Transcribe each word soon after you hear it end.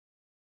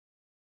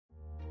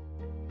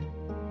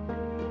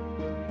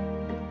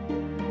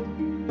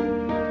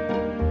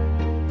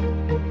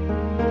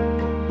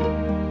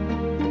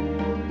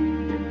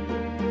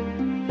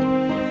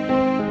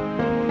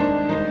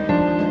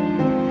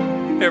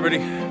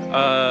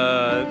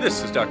everybody.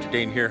 This is Dr.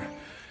 Dain here,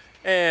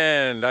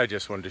 and I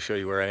just wanted to show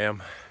you where I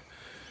am.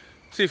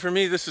 See, for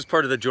me, this is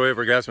part of the joy of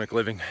orgasmic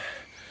living.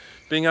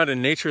 Being out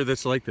in nature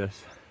that's like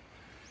this.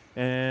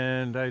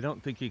 And I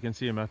don't think you can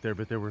see them out there,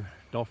 but there were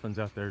dolphins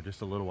out there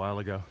just a little while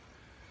ago.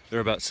 There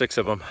were about 6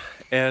 of them.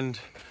 And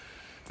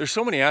there's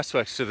so many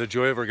aspects to the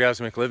joy of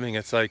orgasmic living.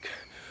 It's like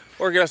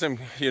orgasm,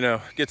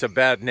 gets a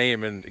bad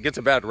name and it gets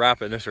a bad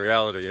rap in this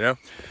reality,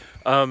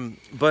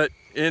 But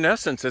in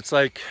essence, it's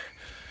like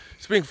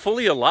it's being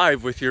fully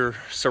alive with your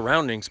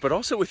surroundings, but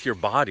also with your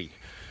body.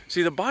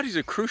 See, the body's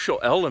a crucial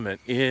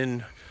element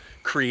in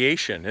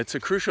creation. It's a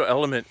crucial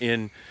element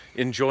in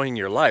enjoying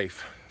your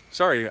life.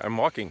 Sorry, I'm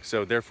walking,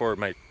 so therefore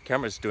my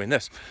camera's doing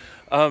this.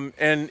 And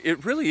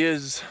it really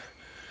is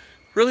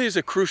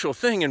a crucial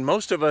thing, and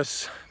most of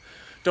us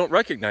don't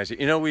recognize it.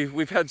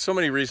 We've had so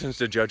many reasons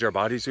to judge our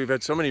bodies. We've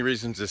had so many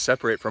reasons to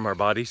separate from our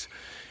bodies.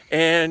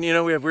 And,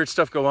 we have weird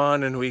stuff go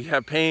on, and we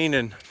have pain,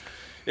 and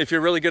if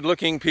you're really good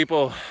looking,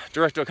 people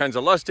direct all kinds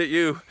of lust at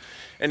you.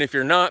 And if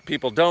you're not,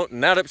 people don't,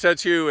 and that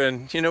upsets you.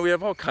 And, we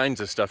have all kinds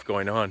of stuff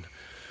going on.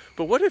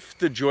 But what if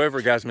the joy of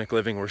orgasmic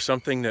living were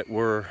something that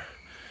were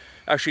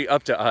actually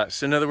up to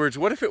us? In other words,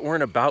 what if it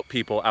weren't about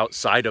people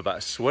outside of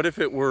us? What if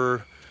it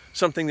were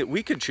something that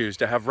we could choose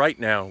to have right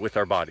now with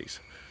our bodies?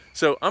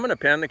 So I'm going to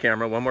pan the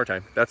camera one more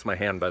time. That's my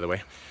hand, by the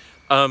way.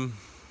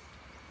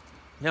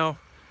 Now,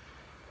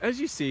 as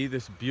you see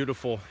this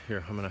beautiful,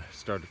 here, I'm going to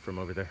start it from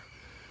over there.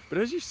 But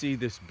as you see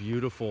this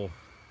beautiful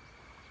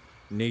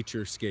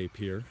naturescape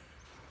here,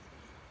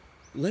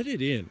 let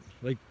it in,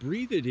 like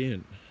breathe it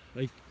in,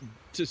 like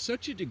to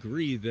such a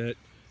degree that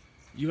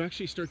you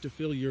actually start to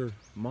feel your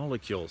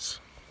molecules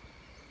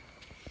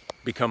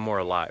become more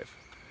alive.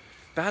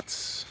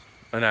 That's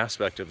an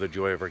aspect of the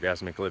joy of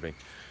orgasmic living.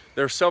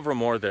 There are several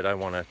more that I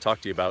want to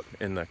talk to you about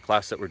in the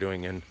class that we're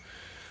doing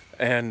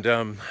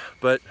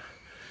but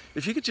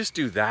if you could just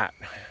do that,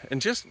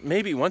 and just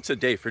maybe once a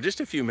day for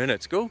just a few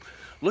minutes, go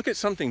look at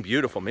something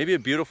beautiful, maybe a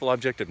beautiful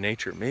object of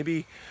nature,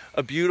 maybe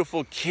a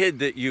beautiful kid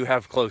that you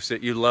have close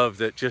that you love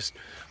that just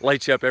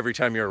lights you up every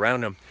time you're around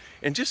them,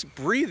 and just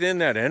breathe in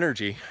that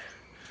energy.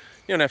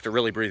 You don't have to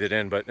really breathe it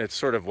in, but it's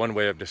sort of one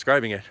way of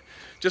describing it.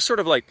 Just sort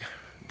of like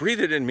breathe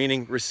it in,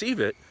 meaning receive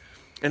it,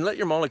 and let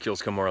your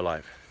molecules come more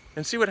alive,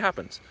 and see what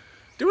happens.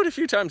 Do it a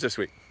few times this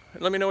week,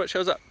 and let me know what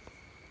shows up.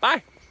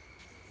 Bye.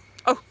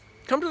 Oh,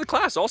 come to the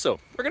class also.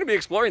 We're going to be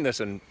exploring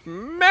this in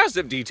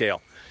massive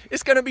detail.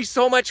 It's going to be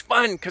so much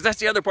fun, because that's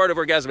the other part of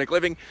orgasmic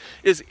living,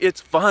 is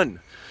it's fun.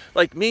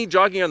 Like me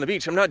jogging on the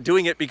beach, I'm not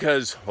doing it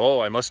because,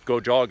 I must go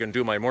jog and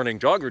do my morning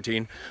jog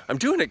routine. I'm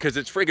doing it because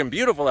it's friggin'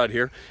 beautiful out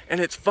here, and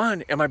it's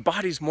fun, and my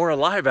body's more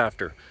alive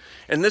after.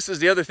 And this is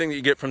the other thing that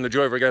you get from the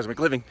joy of orgasmic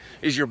living,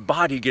 is your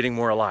body getting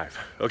more alive,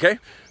 okay?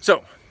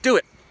 So, do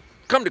it.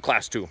 Come to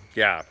class too.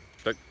 Yeah,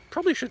 but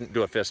probably shouldn't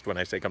do a fist when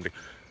I say come to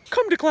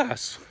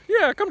class.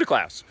 Yeah, come to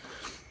class.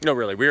 No,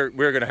 really, we're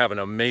going to have an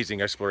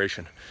amazing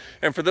exploration.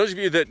 And for those of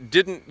you that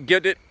didn't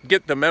get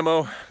the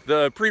memo,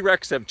 the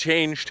prereqs have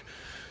changed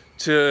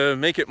to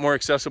make it more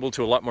accessible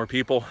to a lot more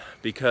people,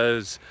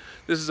 because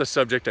this is a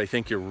subject I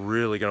think you're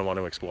really going to want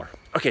to explore.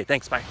 Okay,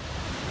 thanks, bye.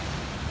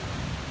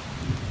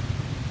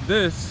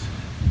 This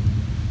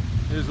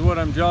is what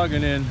I'm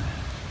jogging in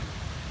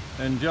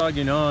and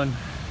jogging on.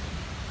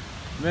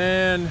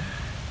 Man,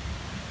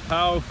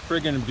 how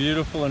friggin'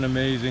 beautiful and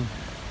amazing.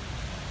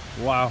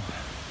 Wow.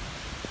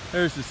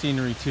 There's the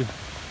scenery too.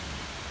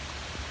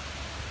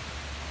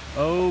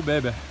 Oh,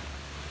 baby.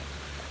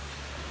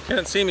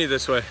 Can't see me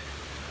this way.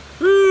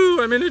 Ooh,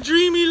 I'm in a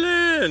dreamy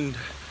land.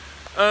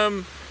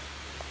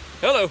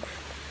 Hello.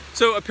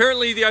 So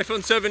apparently the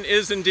iPhone 7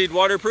 is indeed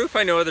waterproof.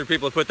 I know other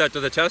people have put that to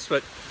the test,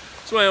 but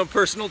it's my own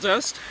personal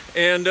test.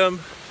 And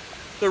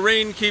the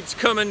rain keeps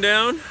coming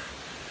down,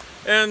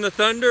 and the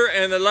thunder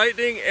and the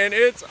lightning, and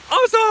it's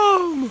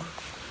awesome.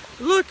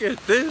 Look at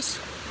this.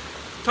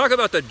 Talk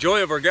about the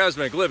joy of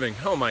orgasmic living.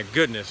 Oh my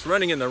goodness,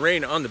 running in the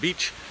rain on the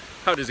beach.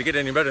 How does it get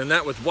any better than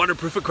that with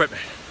waterproof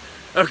equipment?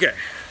 Okay,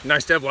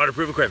 nice to have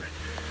waterproof equipment.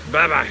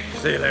 Bye-bye,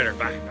 see you later,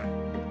 bye.